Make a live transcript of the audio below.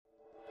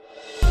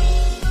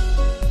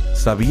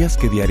¿Sabías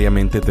que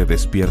diariamente te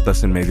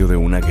despiertas en medio de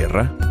una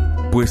guerra?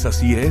 Pues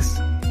así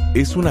es.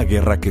 Es una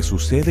guerra que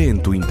sucede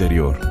en tu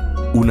interior.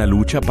 Una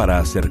lucha para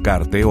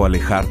acercarte o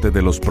alejarte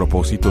de los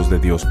propósitos de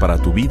Dios para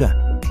tu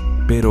vida.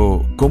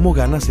 Pero, ¿cómo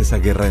ganas esa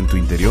guerra en tu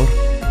interior?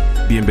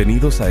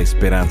 Bienvenidos a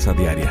Esperanza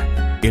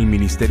Diaria, el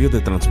ministerio de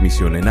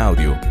transmisión en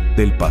audio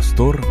del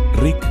pastor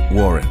Rick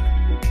Warren.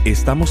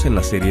 Estamos en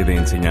la serie de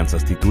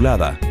enseñanzas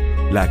titulada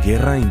La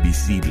Guerra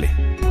Invisible.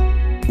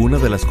 Una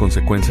de las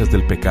consecuencias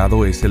del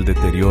pecado es el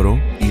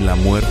deterioro y la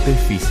muerte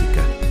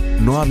física.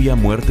 No había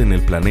muerte en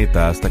el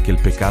planeta hasta que el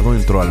pecado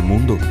entró al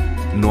mundo.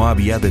 No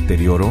había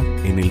deterioro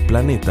en el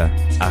planeta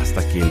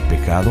hasta que el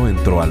pecado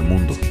entró al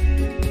mundo.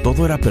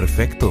 Todo era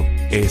perfecto.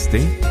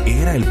 Este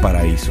era el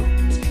paraíso.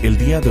 El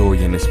día de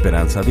hoy en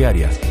Esperanza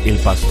Diaria, el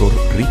pastor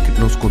Rick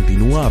nos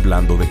continúa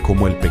hablando de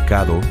cómo el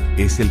pecado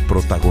es el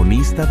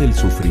protagonista del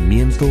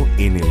sufrimiento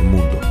en el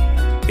mundo.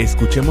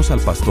 Escuchemos al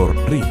pastor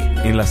Rick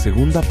en la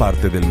segunda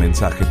parte del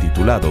mensaje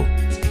titulado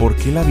 ¿Por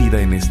qué la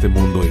vida en este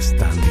mundo es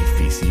tan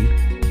difícil?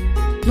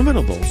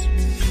 Número 2.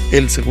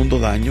 El segundo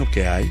daño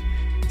que hay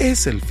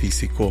es el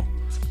físico.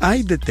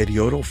 Hay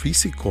deterioro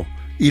físico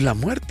y la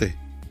muerte.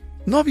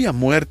 No había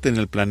muerte en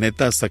el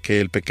planeta hasta que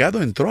el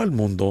pecado entró al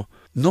mundo.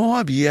 No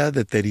había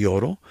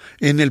deterioro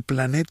en el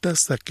planeta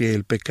hasta que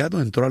el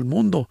pecado entró al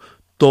mundo.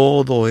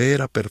 Todo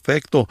era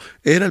perfecto,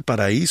 era el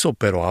paraíso,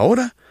 pero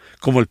ahora,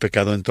 como el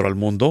pecado entró al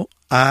mundo,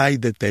 hay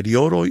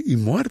deterioro y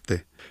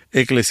muerte.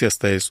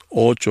 Eclesiastés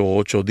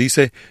 8:8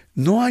 dice,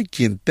 no hay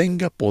quien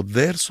tenga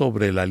poder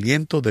sobre el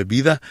aliento de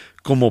vida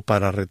como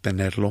para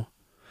retenerlo.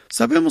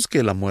 Sabemos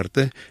que la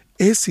muerte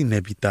es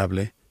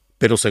inevitable,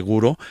 pero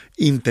seguro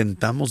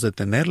intentamos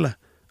detenerla.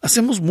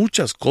 Hacemos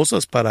muchas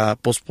cosas para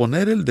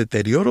posponer el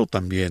deterioro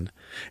también.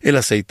 El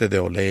aceite de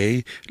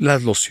olей,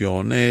 las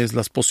lociones,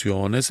 las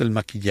pociones, el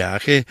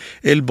maquillaje,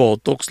 el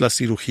botox, las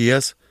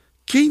cirugías.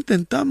 ¿Qué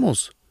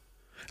intentamos?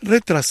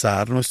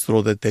 Retrasar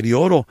nuestro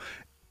deterioro.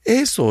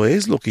 Eso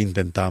es lo que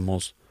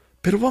intentamos.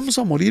 Pero vamos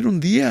a morir un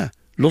día.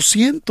 Lo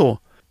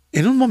siento.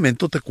 En un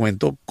momento te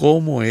cuento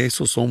cómo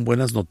eso son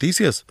buenas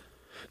noticias.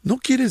 No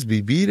quieres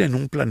vivir en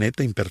un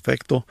planeta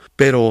imperfecto,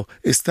 pero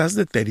estás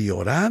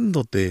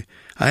deteriorándote.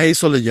 A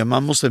eso le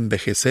llamamos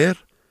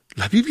envejecer.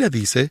 La Biblia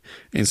dice,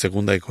 en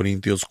 2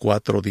 Corintios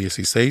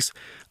 4:16,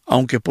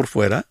 aunque por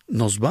fuera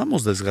nos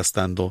vamos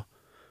desgastando.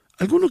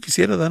 ¿Alguno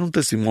quisiera dar un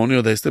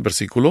testimonio de este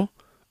versículo?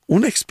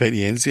 ¿Una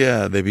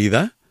experiencia de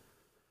vida?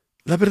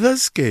 La verdad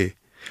es que,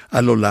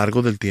 a lo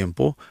largo del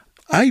tiempo,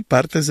 hay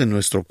partes de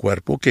nuestro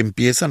cuerpo que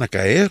empiezan a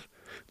caer.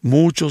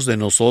 Muchos de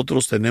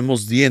nosotros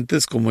tenemos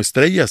dientes como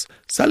estrellas,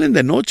 salen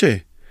de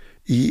noche.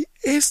 Y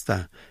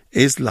esta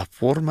es la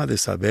forma de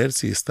saber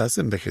si estás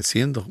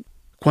envejeciendo.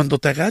 Cuando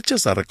te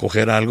agachas a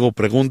recoger algo,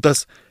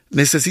 preguntas,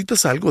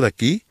 ¿necesitas algo de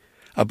aquí?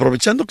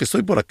 Aprovechando que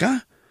estoy por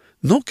acá.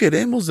 No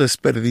queremos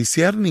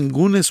desperdiciar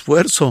ningún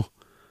esfuerzo.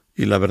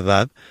 Y la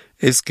verdad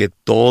es que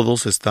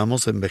todos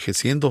estamos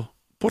envejeciendo.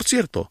 Por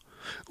cierto,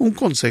 un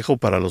consejo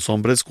para los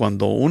hombres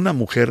cuando una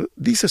mujer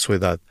dice su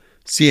edad.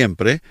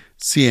 Siempre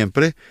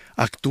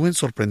actúen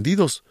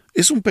sorprendidos.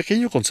 Es un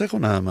pequeño consejo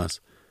nada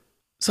más.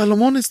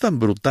 Salomón es tan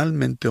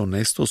brutalmente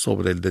honesto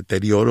sobre el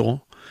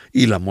deterioro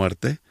y la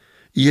muerte,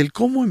 y el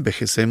cómo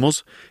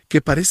envejecemos,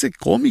 que parece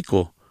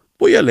cómico.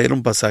 Voy a leer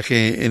un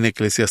pasaje en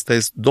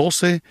Eclesiastés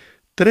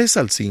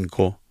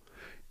 12:3-5,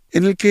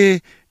 en el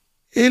que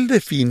él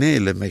define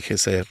el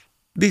envejecer.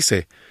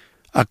 Dice,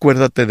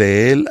 acuérdate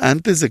de él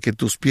antes de que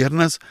tus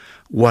piernas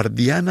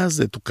guardianas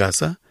de tu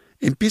casa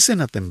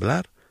empiecen a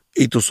temblar,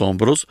 y tus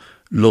hombros,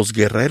 los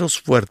guerreros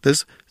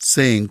fuertes,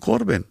 se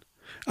encorven.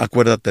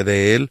 Acuérdate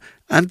de él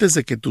antes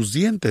de que tus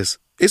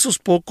dientes, esos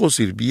pocos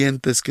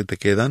sirvientes que te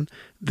quedan,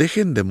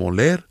 dejen de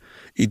moler,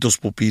 y tus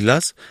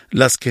pupilas,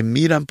 las que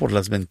miran por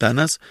las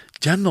ventanas,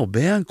 ya no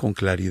vean con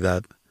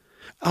claridad.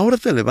 Ahora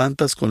te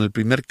levantas con el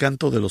primer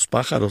canto de los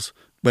pájaros.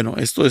 Bueno,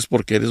 esto es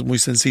porque eres muy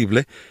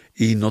sensible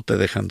y no te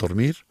dejan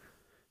dormir.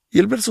 Y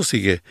el verso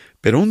sigue,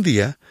 pero un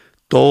día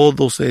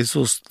todos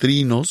esos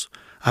trinos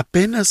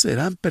apenas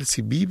serán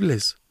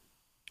percibibles.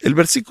 El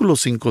versículo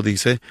 5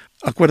 dice,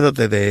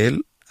 acuérdate de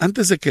él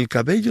antes de que el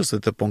cabello se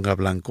te ponga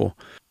blanco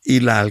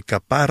y la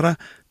alcaparra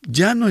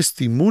ya no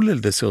estimule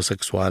el deseo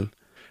sexual.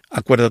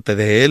 Acuérdate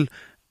de él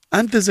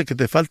antes de que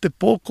te falte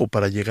poco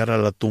para llegar a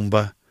la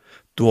tumba,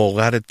 tu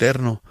hogar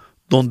eterno,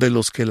 donde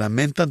los que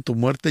lamentan tu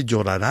muerte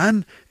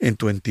llorarán en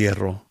tu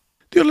entierro.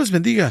 Dios les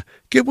bendiga.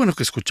 Qué bueno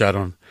que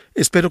escucharon.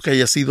 Espero que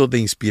haya sido de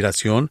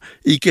inspiración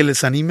y que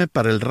les anime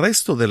para el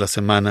resto de la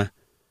semana.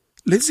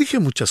 Les dije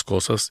muchas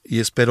cosas y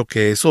espero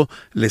que eso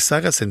les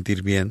haga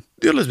sentir bien.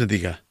 Dios les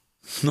bendiga.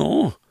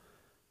 No.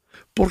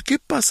 ¿Por qué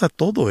pasa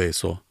todo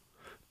eso?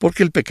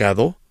 Porque el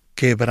pecado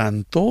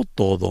quebrantó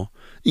todo,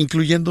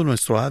 incluyendo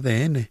nuestro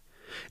ADN.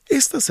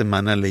 Esta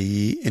semana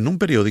leí en un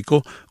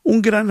periódico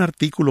un gran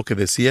artículo que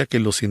decía que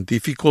los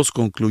científicos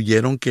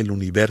concluyeron que el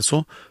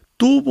universo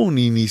tuvo un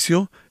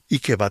inicio y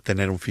que va a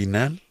tener un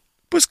final.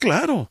 Pues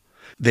claro.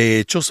 De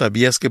hecho,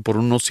 ¿sabías que por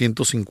unos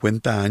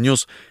 150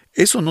 años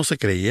eso no se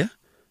creía?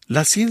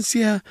 La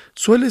ciencia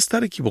suele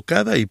estar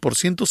equivocada y por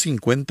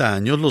 150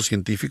 años los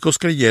científicos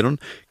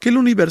creyeron que el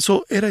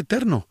universo era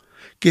eterno,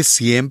 que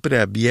siempre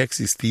había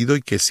existido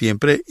y que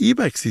siempre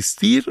iba a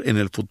existir en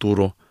el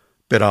futuro.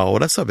 Pero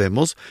ahora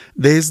sabemos,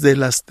 desde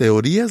las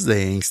teorías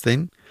de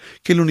Einstein,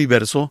 que el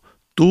universo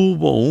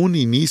tuvo un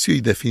inicio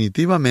y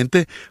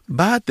definitivamente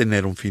va a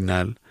tener un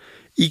final.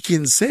 Y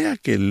quien sea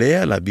que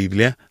lea la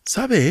Biblia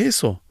sabe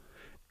eso.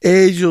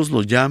 Ellos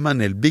lo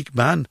llaman el Big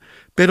Bang,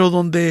 pero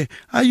donde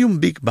hay un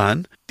Big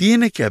Bang,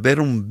 tiene que haber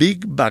un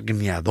Big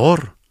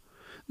Bangneador.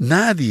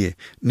 Nadie,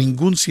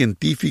 ningún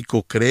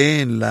científico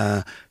cree en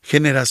la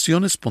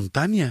generación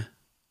espontánea.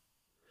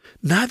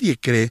 Nadie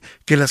cree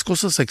que las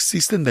cosas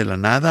existen de la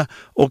nada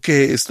o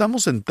que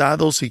estamos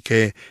sentados y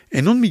que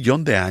en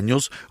 1.000.000 de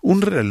años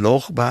un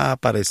reloj va a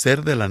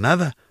aparecer de la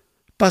nada.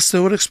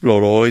 Pasteur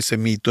exploró ese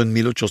mito en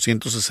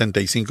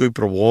 1865 y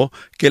probó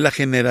que la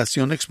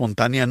generación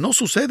espontánea no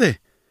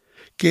sucede,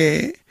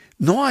 que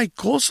no hay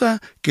cosa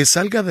que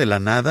salga de la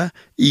nada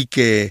y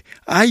que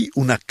hay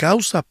una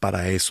causa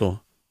para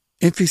eso.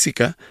 En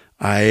física,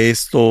 a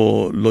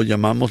esto lo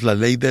llamamos la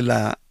ley de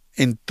la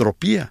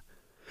entropía.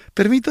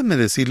 Permítanme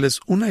decirles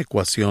una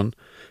ecuación.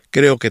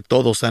 Creo que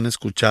todos han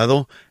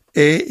escuchado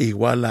E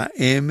igual a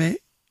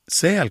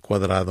mc al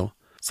cuadrado.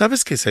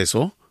 ¿Sabes qué es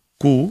eso?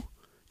 Q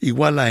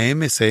igual a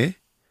mc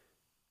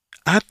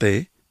at,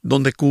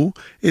 donde Q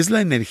es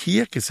la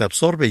energía que se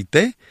absorbe y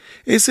T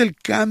es el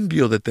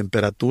cambio de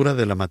temperatura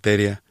de la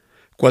materia.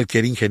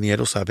 Cualquier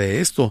ingeniero sabe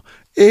esto.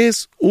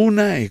 Es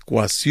una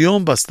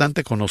ecuación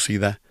bastante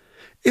conocida.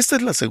 Esta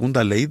es la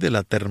segunda ley de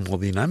la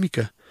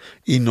termodinámica.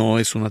 Y no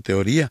es una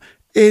teoría,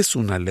 es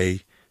una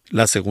ley.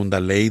 La segunda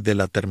ley de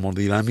la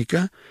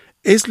termodinámica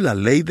es la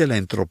ley de la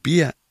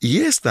entropía, y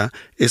esta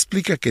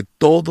explica que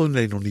todo en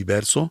el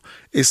universo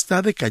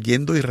está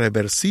decayendo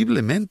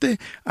irreversiblemente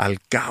al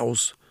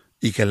caos,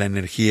 y que la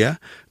energía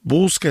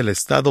busca el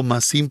estado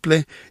más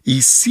simple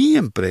y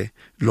siempre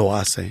lo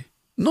hace.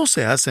 No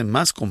se hace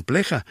más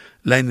compleja,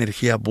 la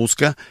energía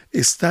busca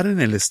estar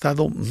en el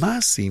estado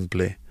más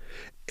simple.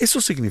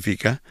 Eso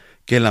significa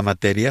que la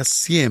materia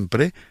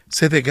siempre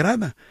se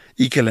degrada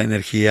y que la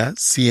energía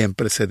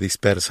siempre se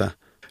dispersa.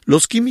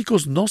 Los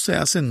químicos no se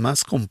hacen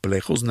más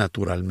complejos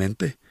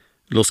naturalmente.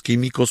 Los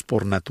químicos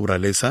por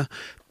naturaleza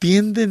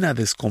tienden a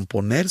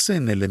descomponerse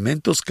en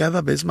elementos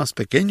cada vez más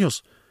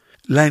pequeños.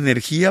 La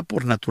energía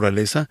por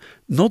naturaleza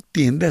no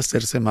tiende a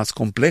hacerse más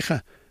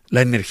compleja.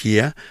 La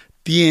energía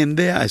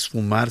tiende a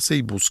esfumarse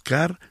y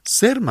buscar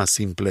ser más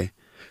simple.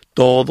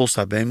 Todos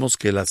sabemos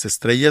que las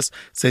estrellas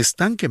se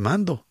están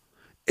quemando.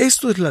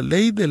 Esto es la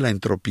ley de la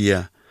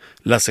entropía.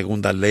 La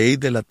segunda ley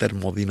de la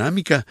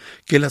termodinámica,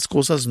 que las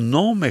cosas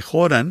no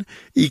mejoran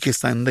y que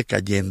están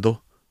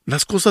decayendo.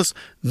 Las cosas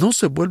no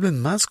se vuelven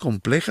más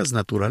complejas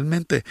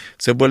naturalmente,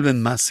 se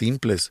vuelven más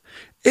simples.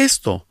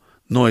 Esto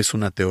no es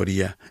una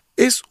teoría,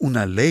 es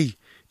una ley,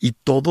 y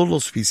todos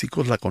los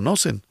físicos la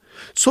conocen.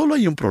 Solo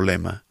hay un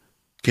problema,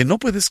 que no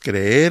puedes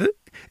creer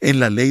en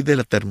la ley de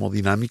la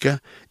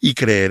termodinámica y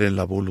creer en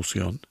la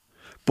evolución,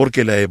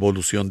 porque la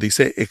evolución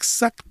dice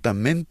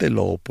exactamente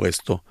lo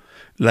opuesto.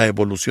 La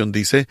evolución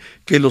dice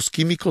que los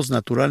químicos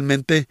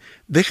naturalmente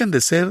dejan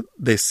de ser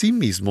de sí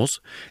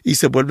mismos y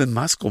se vuelven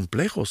más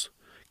complejos,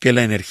 que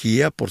la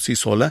energía por sí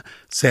sola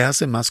se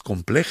hace más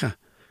compleja.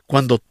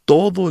 Cuando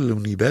todo el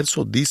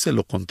universo dice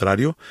lo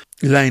contrario,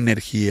 la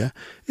energía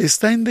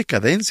está en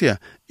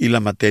decadencia y la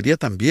materia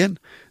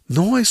también.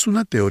 No es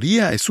una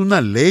teoría, es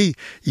una ley,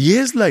 y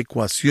es la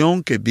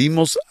ecuación que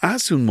vimos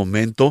hace un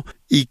momento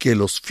y que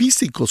los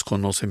físicos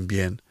conocen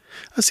bien.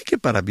 Así que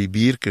para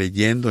vivir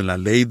creyendo en la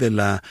ley de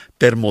la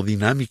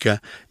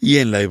termodinámica y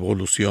en la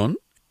evolución,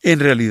 en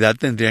realidad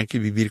tendrían que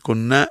vivir con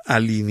una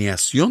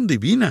alineación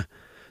divina.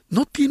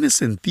 No tiene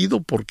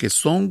sentido porque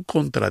son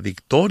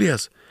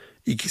contradictorias,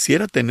 y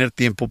quisiera tener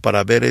tiempo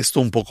para ver esto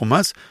un poco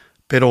más,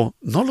 pero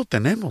no lo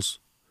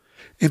tenemos.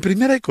 En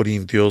 1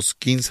 Corintios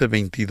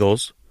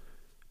 15:22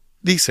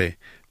 dice,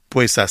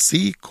 pues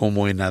así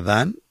como en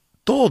Adán,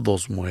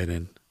 todos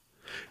mueren.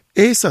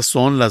 Esas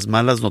son las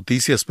malas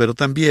noticias, pero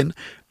también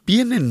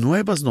vienen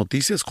nuevas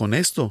noticias con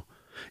esto.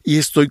 Y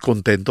estoy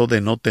contento de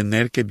no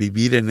tener que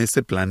vivir en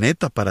este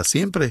planeta para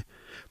siempre,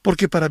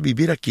 porque para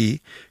vivir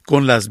aquí,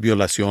 con las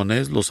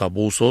violaciones, los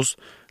abusos,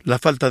 la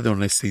falta de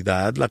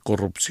honestidad, la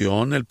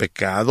corrupción, el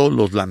pecado,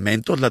 los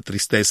lamentos, la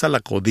tristeza, la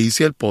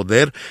codicia, el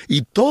poder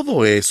y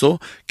todo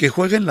eso que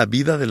juega en la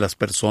vida de las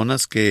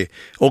personas, que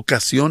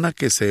ocasiona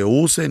que se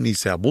usen y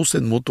se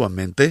abusen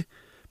mutuamente,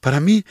 para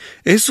mí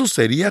eso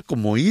sería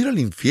como ir al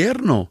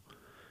infierno.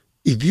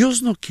 Y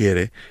Dios no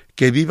quiere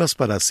que vivas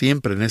para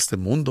siempre en este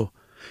mundo.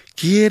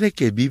 Quiere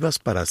que vivas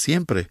para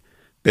siempre,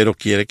 pero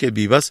quiere que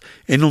vivas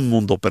en un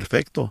mundo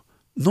perfecto,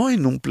 no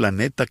en un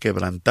planeta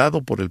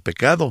quebrantado por el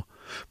pecado,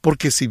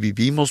 porque si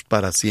vivimos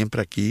para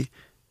siempre aquí,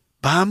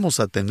 vamos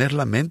a tener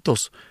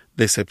lamentos,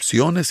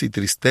 decepciones y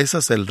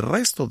tristezas el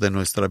resto de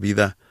nuestra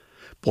vida.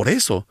 Por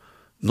eso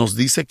nos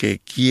dice que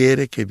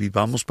quiere que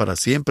vivamos para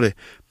siempre,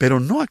 pero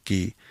no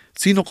aquí,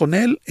 sino con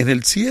Él en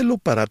el cielo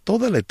para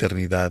toda la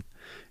eternidad.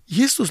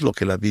 Y esto es lo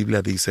que la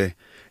Biblia dice.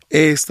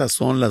 Estas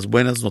son las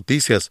buenas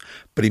noticias.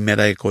 1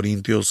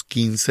 Corintios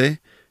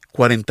 15,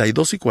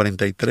 42 y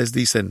 43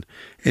 dicen,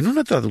 en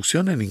una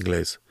traducción en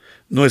inglés,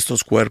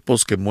 nuestros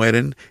cuerpos que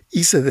mueren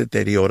y se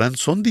deterioran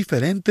son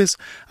diferentes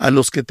a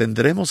los que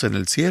tendremos en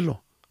el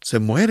cielo. Se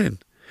mueren.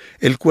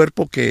 El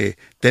cuerpo que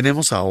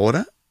tenemos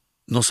ahora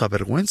nos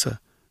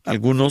avergüenza.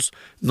 Algunos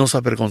nos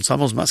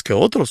avergonzamos más que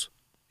otros.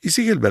 Y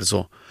sigue el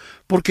verso,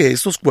 porque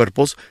estos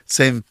cuerpos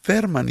se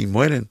enferman y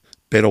mueren,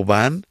 pero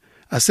van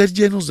a ser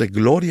llenos de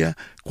gloria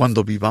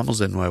cuando vivamos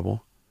de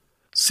nuevo.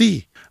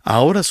 Sí,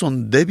 ahora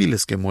son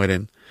débiles que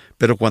mueren,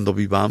 pero cuando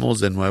vivamos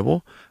de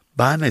nuevo,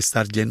 van a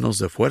estar llenos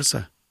de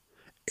fuerza.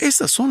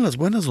 Estas son las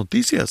buenas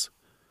noticias.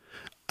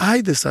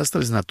 Hay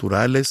desastres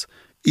naturales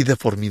y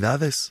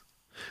deformidades.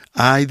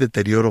 Hay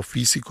deterioro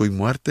físico y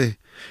muerte.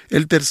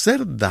 El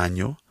tercer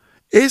daño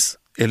es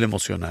el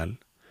emocional.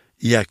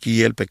 Y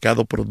aquí el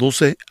pecado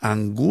produce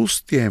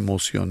angustia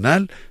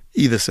emocional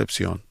y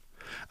decepción.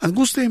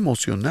 Angustia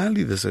emocional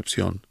y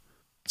decepción.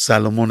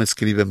 Salomón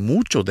escribe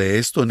mucho de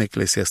esto en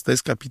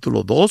Eclesiastés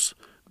capítulo 2,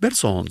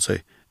 verso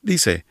 11.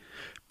 Dice,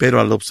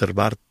 pero al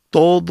observar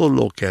todo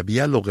lo que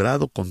había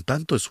logrado con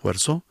tanto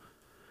esfuerzo,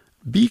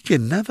 vi que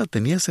nada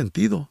tenía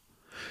sentido.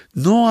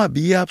 No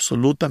había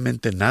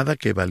absolutamente nada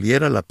que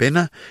valiera la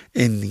pena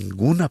en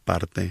ninguna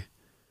parte.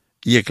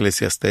 Y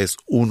Eclesiastés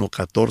 1,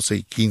 14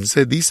 y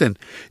 15 dicen,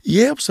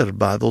 y he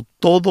observado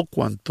todo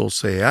cuanto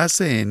se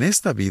hace en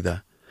esta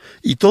vida,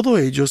 y todo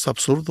ello es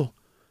absurdo.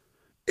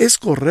 Es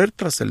correr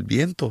tras el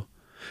viento.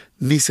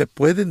 Ni se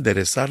puede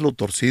enderezar lo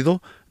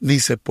torcido, ni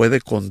se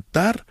puede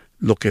contar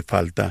lo que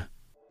falta.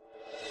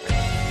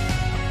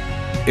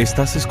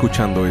 Estás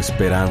escuchando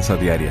Esperanza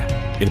Diaria,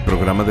 el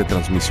programa de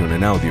transmisión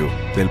en audio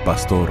del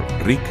pastor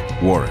Rick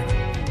Warren.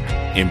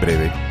 En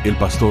breve, el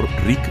pastor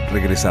Rick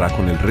regresará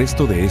con el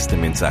resto de este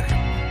mensaje.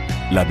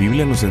 La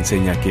Biblia nos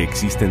enseña que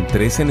existen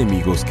 3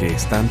 enemigos que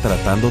están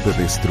tratando de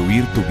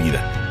destruir tu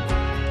vida.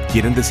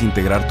 Quieren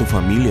desintegrar tu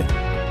familia,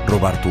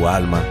 robar tu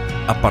alma,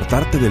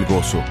 apartarte del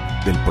gozo,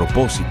 del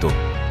propósito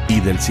y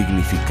del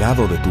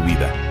significado de tu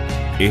vida.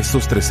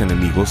 Estos 3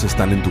 enemigos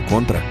están en tu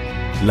contra.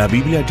 La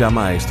Biblia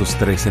llama a estos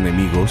 3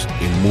 enemigos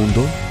el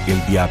mundo,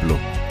 el diablo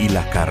y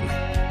la carne.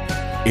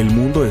 El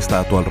mundo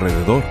está a tu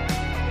alrededor.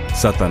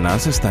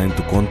 Satanás está en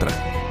tu contra.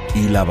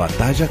 Y la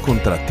batalla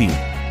contra ti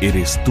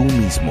eres tú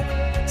mismo.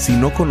 Si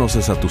no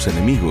conoces a tus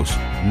enemigos,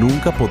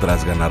 nunca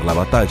podrás ganar la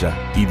batalla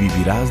y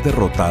vivirás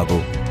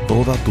derrotado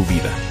toda tu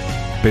vida.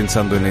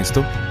 Pensando en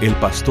esto, el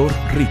pastor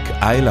Rick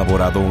ha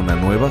elaborado una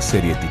nueva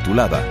serie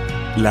titulada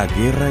La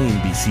Guerra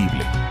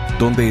Invisible,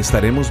 donde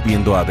estaremos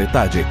viendo a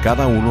detalle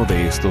cada uno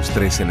de estos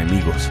 3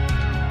 enemigos,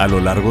 a lo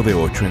largo de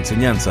 8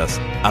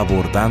 enseñanzas,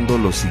 abordando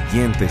los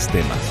siguientes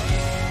temas.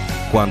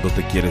 Cuando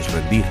te quieres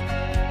rendir,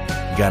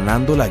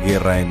 ganando la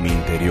guerra en mi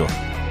interior,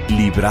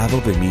 librado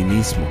de mí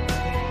mismo,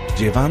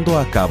 llevando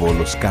a cabo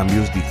los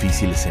cambios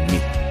difíciles en mí.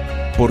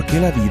 ¿Por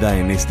qué la vida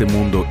en este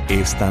mundo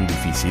es tan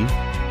difícil?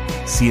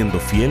 Siendo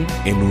fiel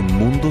en un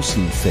mundo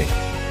sin fe,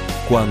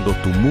 cuando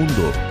tu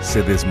mundo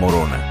se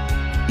desmorona.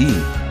 Y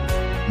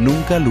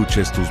nunca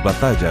luches tus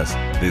batallas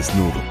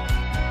desnudo.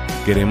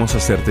 Queremos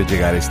hacerte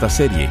llegar esta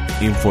serie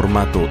en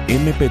formato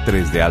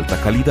MP3 de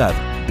alta calidad,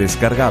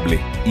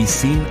 descargable y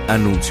sin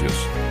anuncios.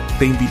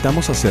 Te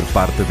invitamos a ser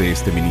parte de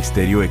este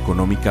ministerio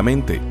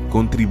económicamente,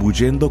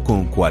 contribuyendo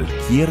con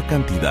cualquier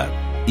cantidad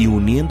y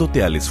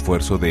uniéndote al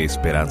esfuerzo de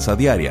Esperanza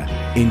Diaria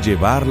en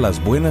llevar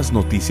las buenas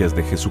noticias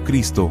de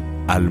Jesucristo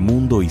al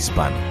mundo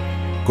hispano.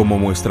 Como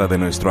muestra de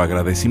nuestro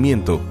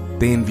agradecimiento,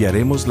 te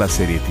enviaremos la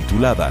serie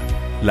titulada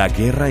La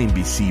Guerra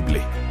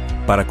Invisible.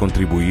 Para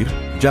contribuir,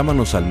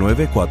 llámanos al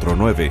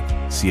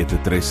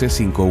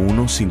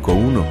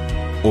 949-713-5151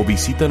 o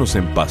visítanos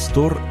en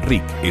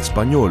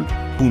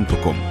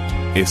pastorricespañol.com.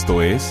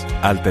 Esto es,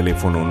 al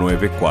teléfono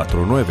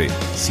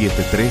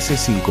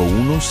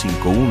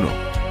 949-713-5151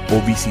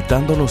 o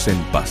visitándonos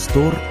en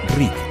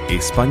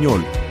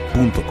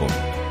pastorricespañol.com.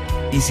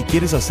 Y si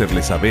quieres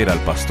hacerle saber al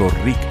pastor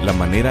Rick la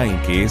manera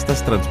en que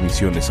estas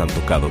transmisiones han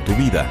tocado tu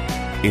vida,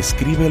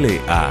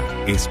 escríbele a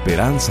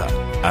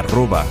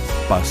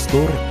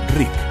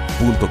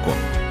esperanza@pastorrick.com.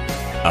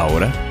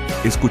 Ahora,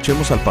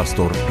 escuchemos al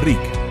pastor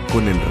Rick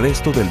con el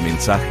resto del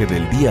mensaje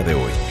del día de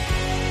hoy.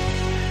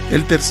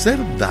 El tercer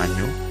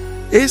daño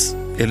es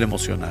el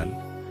emocional.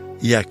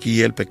 Y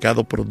aquí el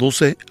pecado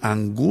produce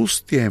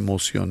angustia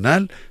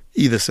emocional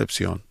y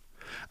decepción.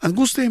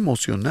 Angustia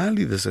emocional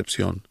y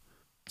decepción.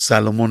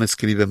 Salomón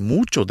escribe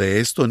mucho de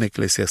esto en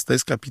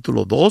Eclesiastés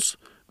capítulo 2,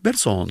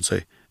 verso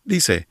 11.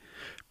 Dice,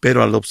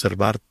 pero al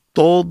observar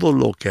todo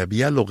lo que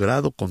había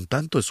logrado con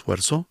tanto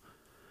esfuerzo,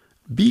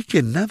 vi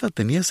que nada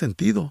tenía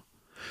sentido.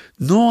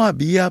 No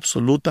había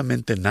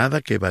absolutamente nada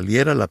que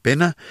valiera la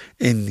pena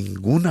en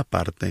ninguna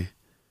parte.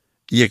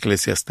 Y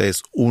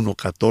Eclesiastés 1,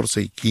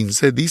 14 y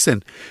 15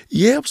 dicen,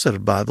 y he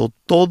observado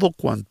todo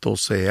cuanto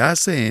se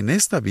hace en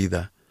esta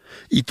vida,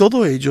 y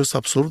todo ello es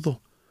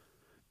absurdo.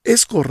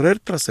 Es correr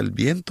tras el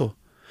viento.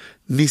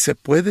 Ni se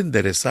puede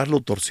enderezar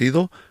lo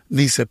torcido,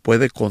 ni se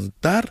puede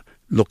contar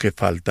lo que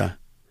falta.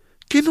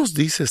 ¿Qué nos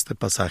dice este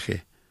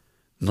pasaje?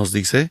 Nos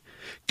dice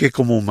que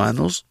como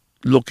humanos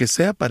lo que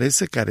sea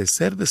parece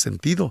carecer de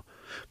sentido,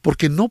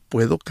 porque no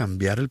puedo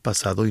cambiar el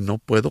pasado y no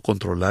puedo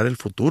controlar el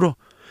futuro.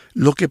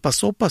 Lo que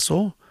pasó,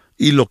 pasó,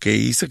 y lo que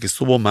hice que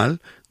estuvo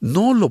mal,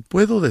 no lo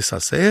puedo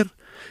deshacer.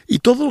 Y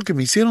todo lo que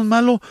me hicieron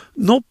malo,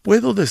 no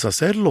puedo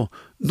deshacerlo.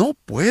 No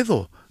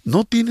puedo.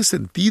 No tiene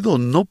sentido.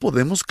 No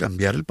podemos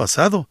cambiar el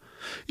pasado.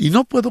 Y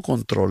no puedo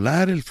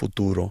controlar el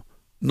futuro.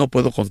 No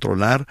puedo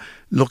controlar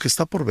lo que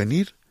está por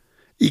venir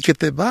y que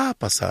te va a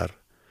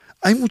pasar.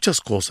 Hay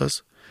muchas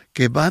cosas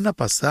que van a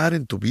pasar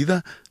en tu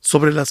vida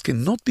sobre las que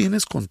no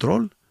tienes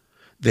control.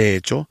 De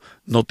hecho,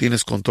 no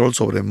tienes control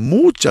sobre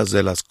muchas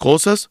de las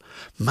cosas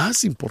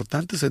más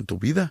importantes en tu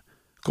vida,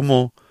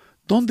 como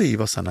dónde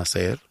ibas a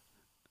nacer,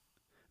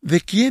 de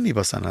quién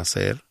ibas a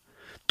nacer,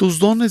 tus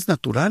dones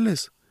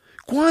naturales,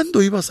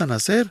 cuándo ibas a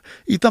nacer,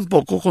 y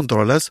tampoco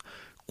controlas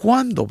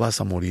cuándo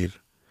vas a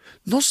morir.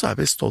 No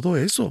sabes todo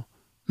eso.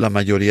 La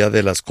mayoría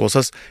de las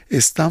cosas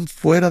están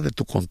fuera de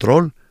tu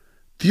control.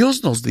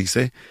 Dios nos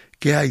dice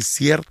que hay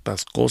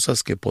ciertas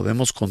cosas que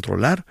podemos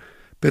controlar,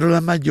 pero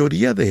la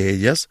mayoría de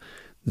ellas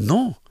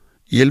no.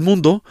 Y el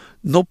mundo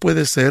no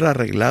puede ser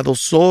arreglado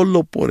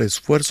solo por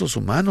esfuerzos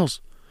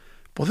humanos.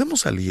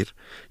 ¿Podemos salir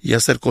y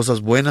hacer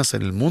cosas buenas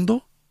en el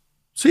mundo?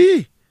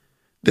 Sí.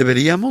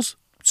 ¿Deberíamos?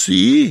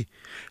 Sí.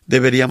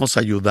 ¿Deberíamos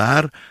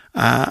ayudar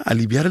a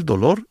aliviar el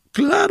dolor?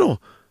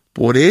 Claro.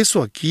 Por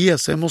eso aquí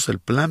hacemos el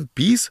Plan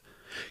Peace,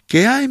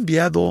 que ha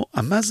enviado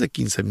a más de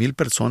 15,000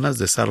 personas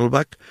de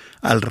Saddleback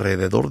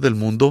alrededor del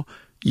mundo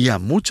y a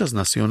muchas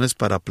naciones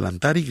para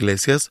plantar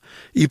iglesias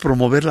y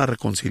promover la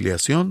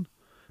reconciliación,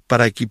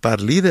 para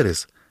equipar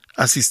líderes,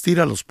 asistir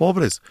a los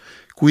pobres,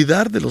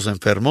 cuidar de los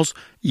enfermos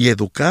y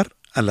educar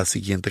a la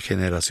siguiente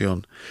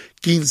generación.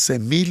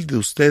 15,000 de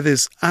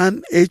ustedes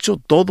han hecho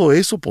todo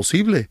eso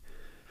posible.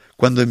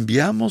 Cuando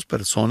enviamos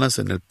personas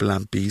en el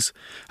Plan Peace,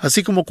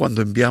 así como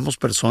cuando enviamos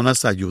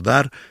personas a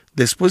ayudar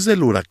después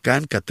del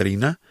huracán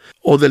Katrina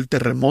o del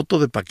terremoto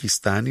de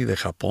Pakistán y de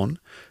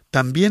Japón,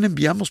 también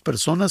enviamos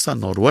personas a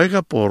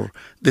Noruega por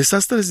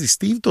desastres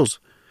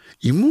distintos.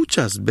 Y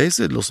muchas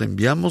veces los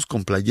enviamos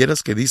con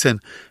playeras que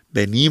dicen,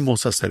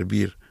 venimos a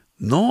servir,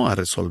 no a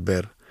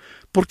resolver,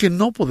 porque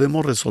no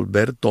podemos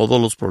resolver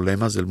todos los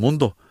problemas del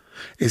mundo.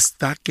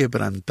 Está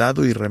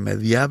quebrantado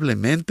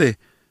irremediablemente.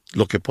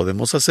 Lo que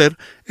podemos hacer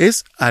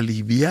es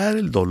aliviar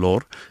el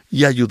dolor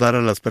y ayudar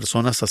a las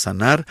personas a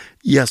sanar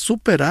y a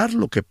superar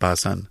lo que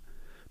pasan.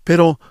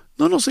 Pero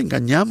no nos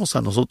engañamos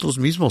a nosotros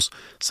mismos.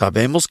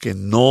 Sabemos que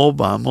no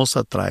vamos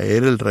a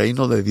traer el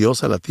reino de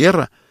Dios a la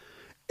tierra.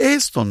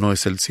 Esto no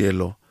es el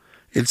cielo.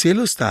 El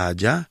cielo está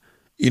allá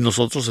y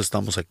nosotros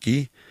estamos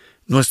aquí.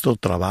 Nuestro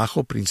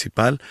trabajo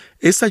principal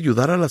es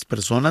ayudar a las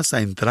personas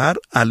a entrar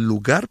al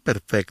lugar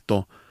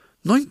perfecto.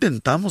 No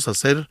intentamos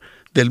hacer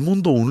del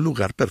mundo un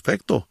lugar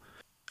perfecto.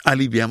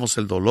 ¿Aliviamos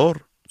el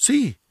dolor?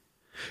 Sí.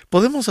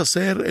 ¿Podemos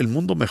hacer el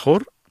mundo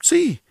mejor?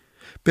 Sí.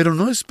 Pero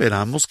no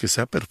esperamos que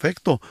sea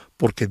perfecto,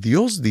 porque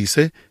Dios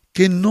dice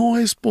que no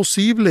es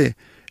posible.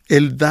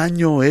 El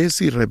daño es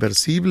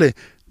irreversible.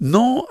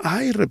 No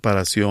hay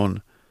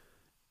reparación.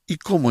 Y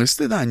como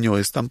este daño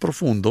es tan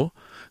profundo,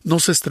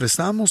 nos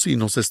estresamos y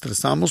nos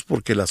estresamos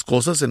porque las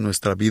cosas en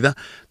nuestra vida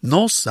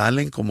no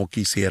salen como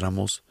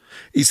quisiéramos.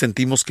 Y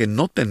sentimos que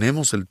no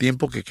tenemos el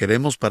tiempo que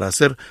queremos para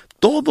hacer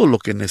todo lo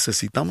que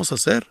necesitamos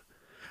hacer.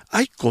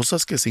 Hay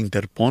cosas que se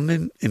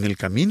interponen en el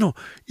camino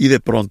y de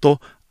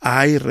pronto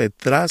hay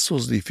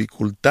retrasos,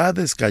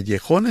 dificultades,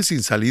 callejones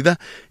sin salida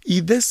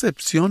y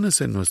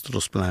decepciones en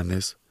nuestros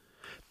planes.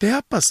 ¿Te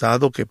ha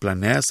pasado que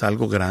planeas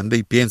algo grande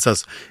y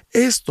piensas,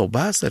 esto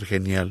va a ser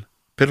genial,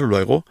 pero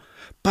luego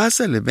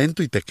pasa el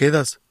evento y te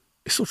quedas,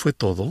 ¿eso fue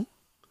todo?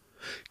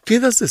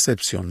 Quedas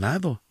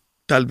decepcionado,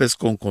 tal vez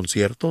con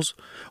conciertos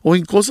o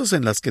en cosas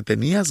en las que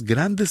tenías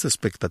grandes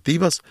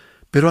expectativas,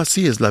 pero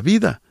así es la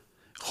vida.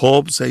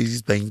 Job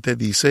 6:20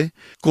 dice,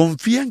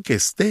 confían que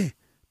esté,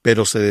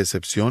 pero se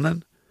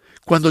decepcionan.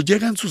 Cuando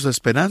llegan sus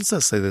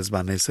esperanzas se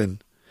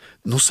desvanecen.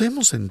 Nos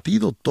hemos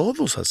sentido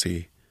todos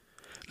así.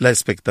 La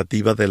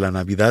expectativa de la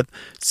Navidad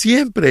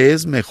siempre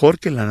es mejor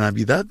que la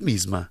Navidad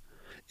misma.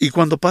 Y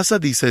cuando pasa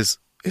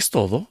dices, ¿es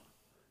todo?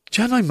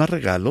 ¿Ya no hay más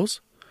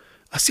regalos?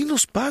 Así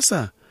nos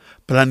pasa.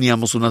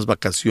 Planeamos unas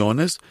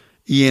vacaciones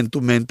y en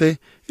tu mente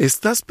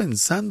estás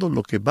pensando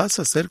lo que vas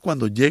a hacer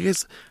cuando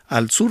llegues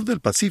al sur del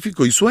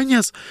Pacífico y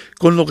sueñas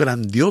con lo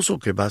grandioso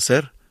que va a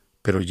ser.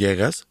 Pero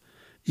llegas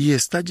y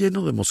está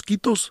lleno de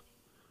mosquitos.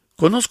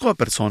 Conozco a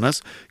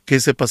personas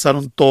que se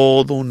pasaron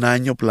todo un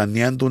año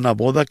planeando una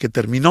boda que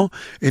terminó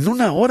en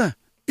 1 hora.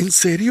 ¿En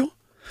serio?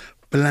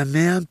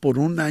 ¿Planean por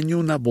 1 año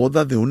una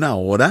boda de 1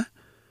 hora?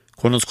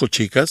 Conozco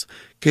chicas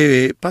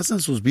que pasan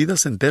sus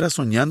vidas enteras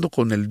soñando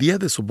con el día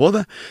de su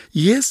boda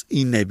y es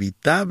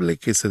inevitable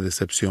que se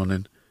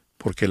decepcionen,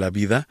 porque la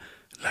vida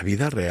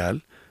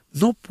real,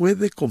 no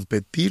puede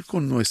competir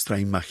con nuestra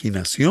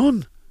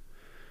imaginación.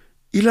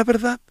 Y la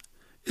verdad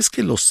es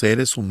que los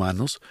seres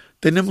humanos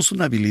tenemos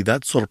una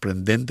habilidad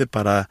sorprendente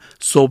para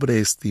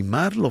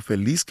sobreestimar lo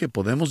feliz que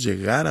podemos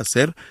llegar a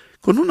ser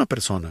con una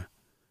persona,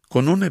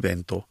 con un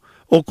evento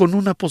o con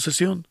una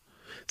posesión.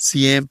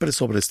 Siempre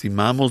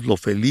sobreestimamos lo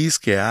feliz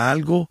que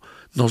algo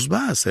nos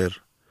va a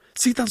hacer.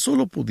 Si tan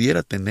solo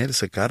pudiera tener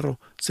ese carro,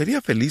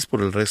 sería feliz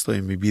por el resto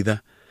de mi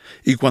vida.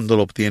 Y cuando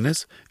lo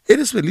obtienes,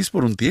 eres feliz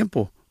por un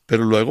tiempo,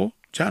 pero luego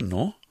ya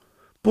no.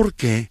 ¿Por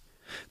qué?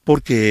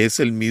 Porque es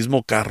el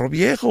mismo carro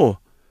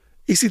viejo.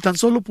 Y si tan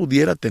solo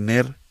pudiera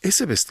tener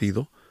ese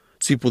vestido,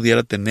 si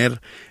pudiera tener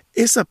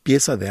esa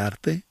pieza de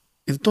arte,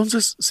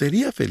 entonces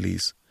sería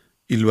feliz.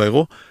 Y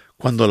luego,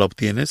 cuando la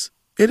obtienes,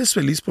 eres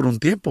feliz por un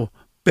tiempo,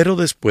 pero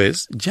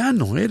después ya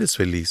no eres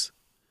feliz.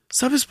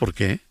 ¿Sabes por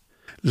qué?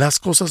 Las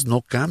cosas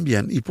no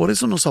cambian y por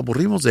eso nos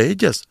aburrimos de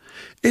ellas.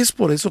 Es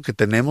por eso que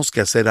tenemos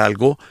que hacer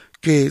algo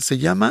que se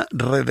llama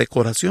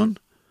redecoración.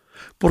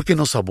 Porque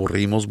nos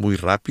aburrimos muy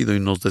rápido y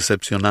nos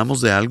decepcionamos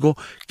de algo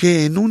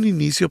que en un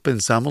inicio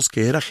pensamos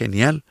que era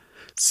genial.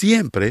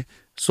 Siempre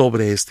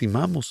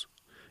sobreestimamos.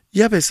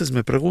 Y a veces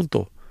me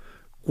pregunto,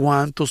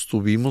 ¿cuántos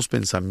tuvimos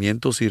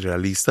pensamientos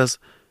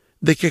irrealistas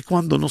de que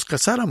cuando nos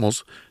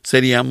casáramos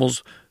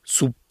seríamos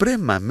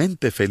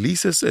supremamente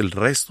felices el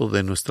resto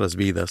de nuestras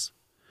vidas?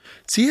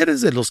 Si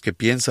eres de los que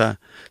piensa,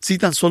 si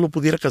tan solo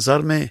pudiera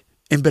casarme,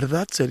 ¿en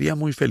verdad sería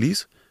muy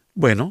feliz?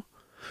 Bueno,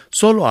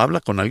 solo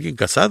habla con alguien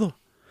casado.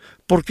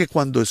 Porque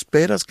cuando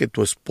esperas que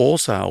tu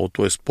esposa o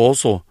tu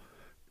esposo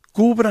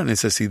cubra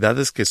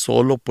necesidades que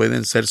solo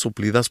pueden ser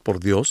suplidas por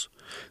Dios,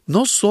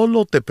 no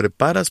solo te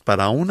preparas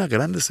para una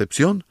gran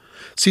decepción,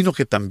 sino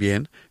que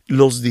también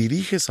los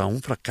diriges a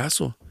un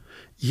fracaso.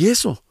 Y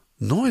eso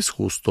no es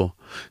justo.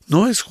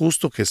 No es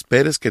justo que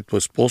esperes que tu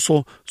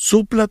esposo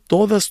supla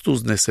todas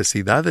tus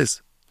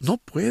necesidades. No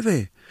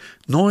puede.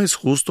 No es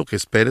justo que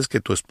esperes que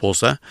tu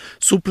esposa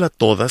supla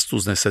todas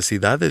tus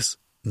necesidades.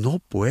 No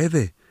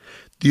puede.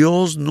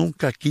 Dios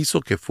nunca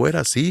quiso que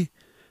fuera así.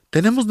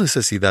 Tenemos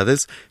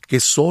necesidades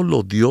que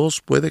solo Dios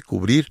puede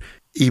cubrir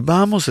y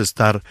vamos a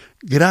estar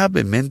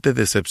gravemente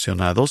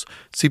decepcionados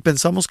si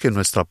pensamos que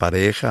nuestra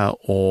pareja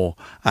o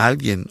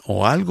alguien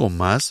o algo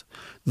más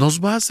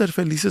nos va a hacer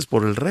felices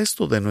por el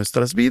resto de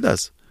nuestras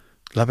vidas.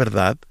 La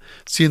verdad,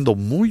 siendo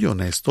muy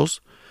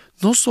honestos,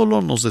 no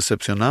solo nos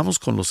decepcionamos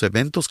con los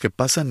eventos que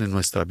pasan en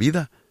nuestra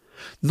vida,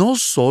 no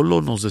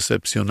solo nos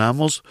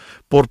decepcionamos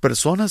por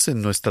personas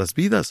en nuestras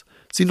vidas,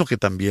 sino que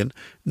también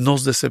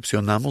nos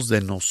decepcionamos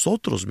de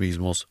nosotros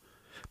mismos.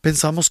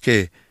 Pensamos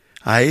que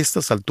a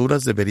estas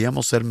alturas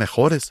deberíamos ser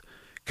mejores.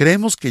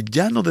 Creemos que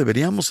ya no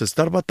deberíamos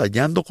estar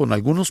batallando con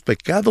algunos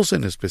pecados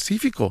en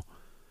específico.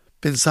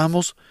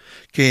 Pensamos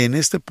que en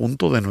este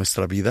punto de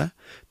nuestra vida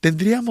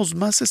tendríamos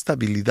más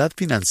estabilidad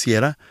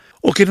financiera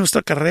o que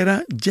nuestra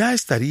carrera ya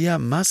estaría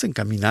más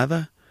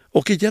encaminada,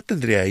 o que ya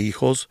tendría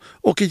hijos,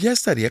 o que ya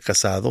estaría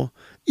casado,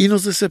 y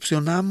nos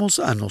decepcionamos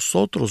a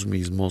nosotros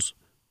mismos.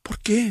 ¿Por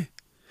qué?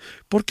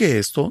 Porque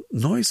esto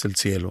no es el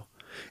cielo,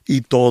 y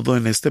todo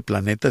en este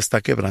planeta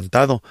está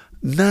quebrantado.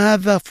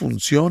 Nada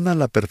funciona a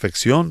la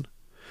perfección.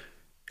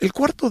 El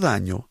cuarto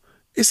daño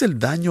es el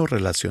daño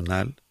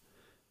relacional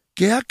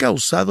que ha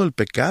causado el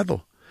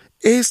pecado.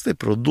 Este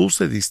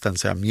produce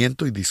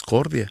distanciamiento y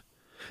discordia.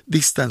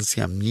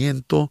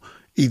 Distanciamiento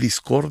y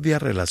discordia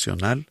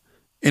relacional.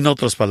 En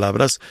otras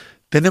palabras,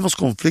 tenemos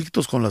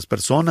conflictos con las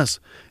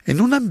personas.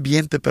 En un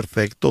ambiente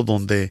perfecto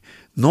donde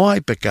no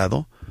hay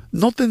pecado,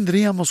 no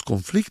tendríamos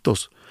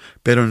conflictos.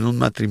 Pero en un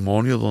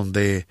matrimonio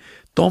donde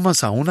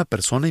tomas a una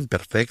persona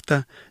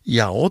imperfecta y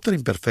a otra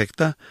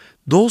imperfecta,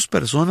 dos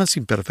personas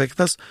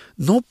imperfectas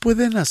no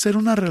pueden hacer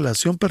una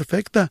relación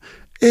perfecta.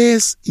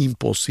 Es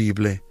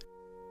imposible.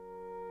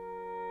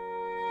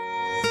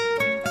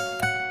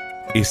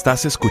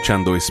 Estás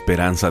escuchando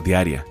Esperanza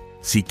Diaria.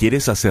 Si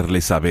quieres hacerle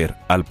saber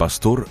al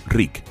Pastor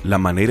Rick la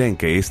manera en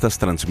que estas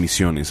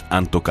transmisiones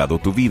han tocado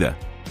tu vida,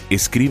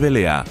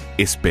 escríbele a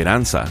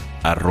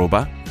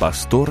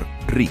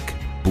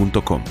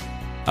esperanza@pastorrick.com.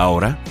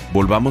 Ahora,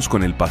 volvamos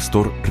con el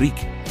Pastor Rick,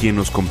 quien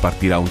nos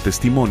compartirá un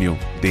testimonio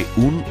de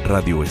un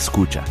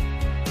radioescucha.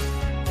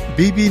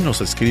 Vivi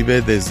nos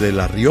escribe desde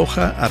La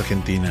Rioja,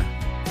 Argentina.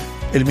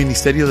 El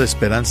Ministerio de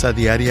Esperanza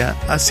Diaria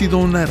ha sido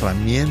una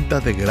herramienta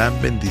de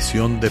gran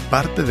bendición de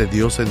parte de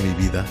Dios en mi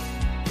vida.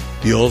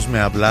 Dios me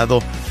ha hablado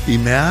y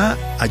me ha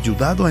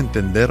ayudado a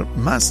entender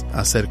más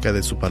acerca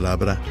de su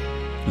palabra.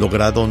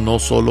 Logrado no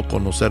solo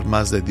conocer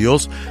más de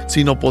Dios,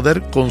 sino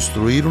poder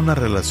construir una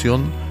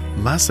relación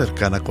más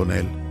cercana con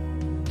Él.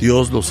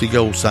 Dios lo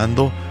siga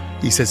usando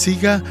y se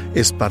siga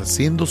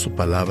esparciendo su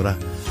palabra,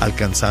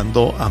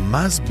 alcanzando a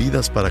más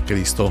vidas para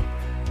Cristo.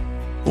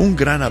 Un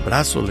gran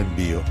abrazo le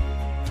envío.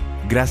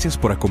 Gracias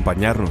por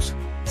acompañarnos.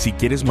 Si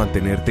quieres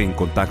mantenerte en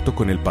contacto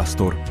con el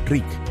Pastor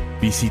Rick,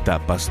 visita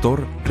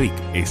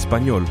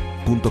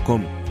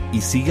pastorricespañol.com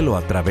y síguelo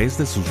a través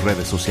de sus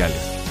redes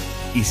sociales.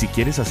 Y si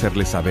quieres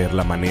hacerle saber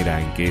la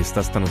manera en que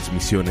estas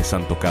transmisiones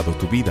han tocado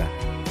tu vida,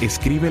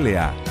 escríbele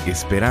a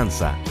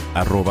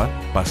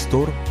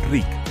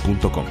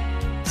esperanza@pastorrick.com.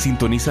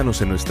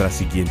 Sintonízanos en nuestra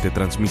siguiente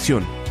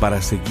transmisión para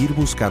seguir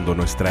buscando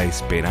nuestra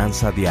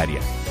esperanza diaria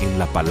en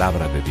la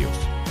palabra de Dios.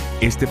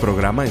 Este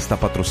programa está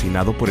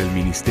patrocinado por el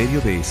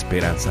Ministerio de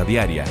Esperanza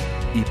Diaria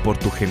y por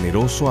tu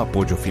generoso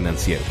apoyo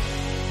financiero.